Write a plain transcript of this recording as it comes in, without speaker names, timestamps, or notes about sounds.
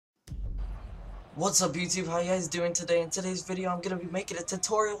What's up YouTube, how you guys doing today? In today's video I'm going to be making a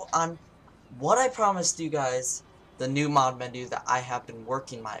tutorial on what I promised you guys, the new mod menu that I have been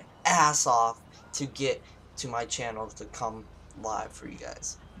working my ass off to get to my channel to come live for you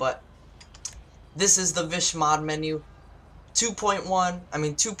guys. But this is the VISH mod menu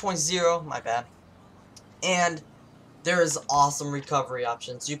 2.0, my bad. And there is awesome recovery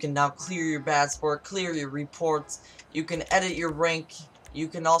options. You can now clear your bad sport, clear your reports, you can edit your rank, you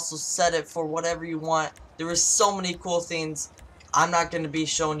can also set it for whatever you want. There is so many cool things. I'm not going to be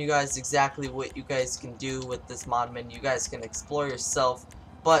showing you guys exactly what you guys can do with this mod menu. You guys can explore yourself,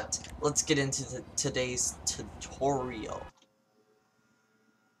 but let's get into today's tutorial.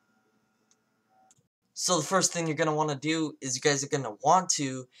 So the first thing you're going to want to do is you guys are going to want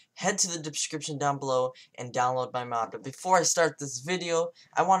to head to the description down below and download my mod. But before I start this video,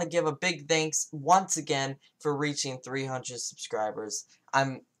 I want to give a big thanks once again for reaching 300 subscribers.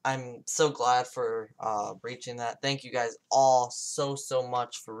 I'm so glad for reaching that. Thank you guys all so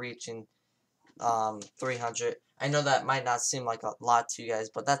much for reaching 300. I know that might not seem like a lot to you guys,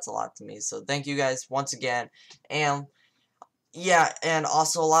 but that's a lot to me. So thank you guys once again. And yeah, and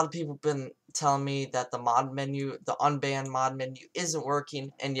also a lot of people have been telling me that the mod menu, the unbanned mod menu, isn't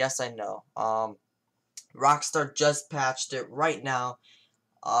working, and yes, I know. Rockstar just patched it right now,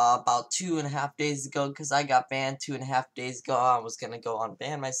 about 2.5 days ago, because I got banned 2.5 days ago. I was gonna go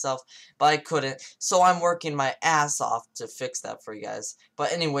unban myself, but I couldn't, so I'm working my ass off to fix that for you guys.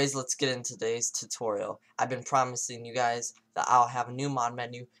 But anyways, let's get into today's tutorial. I've been promising you guys that I'll have a new mod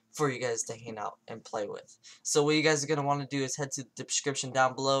menu for you guys to hang out and play with. So what you guys are going to want to do is head to the description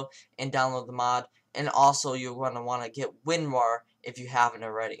down below and download the mod, and also you're going to want to get WinRAR if you haven't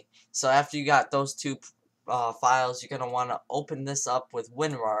already. So after you got those two files, you're going to want to open this up with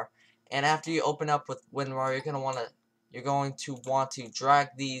WinRAR, and after you open up with WinRAR, you're going to want to drag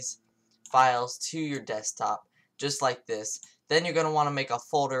these files to your desktop just like this. Then you're going to want to make a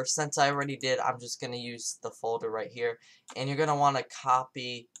folder. Since I already did, I'm just going to use the folder right here, and you're going to want to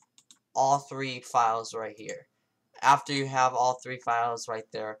copy all three files right here. After you have all three files right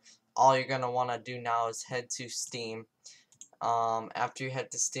there, all you're going to want to do now is head to Steam. After you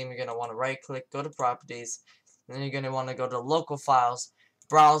head to Steam, you're going to want to right click, go to properties, and then you're going to want to go to local files,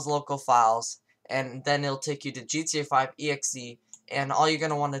 browse local files, and then it'll take you to GTA 5 EXE, and all you're going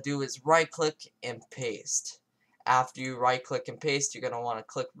to want to do is right click and paste. After you right click and paste, you're going to want to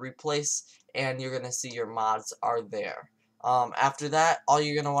click replace, and you're going to see your mods are there. After that, all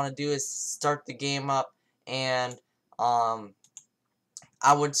you're going to want to do is start the game up, and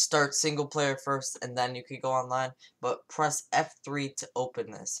I would start single player first, and then you could go online, but press F3 to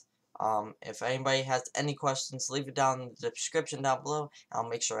open this. If anybody has any questions, leave it down in the description down below, and I'll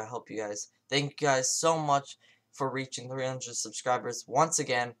make sure I help you guys. Thank you guys so much for reaching 300 subscribers. Once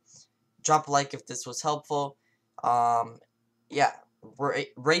again, drop a like if this was helpful. Yeah,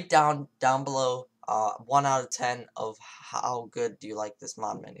 rate down below 1 out of 10 of how good do you like this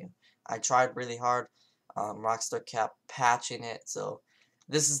mod menu. I tried really hard. Rockstar kept patching it, so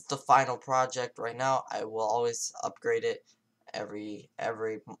this is the final project right now. I will always upgrade it every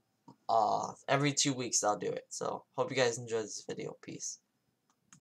 2 weeks. I'll do it. So hope you guys enjoyed this video. Peace.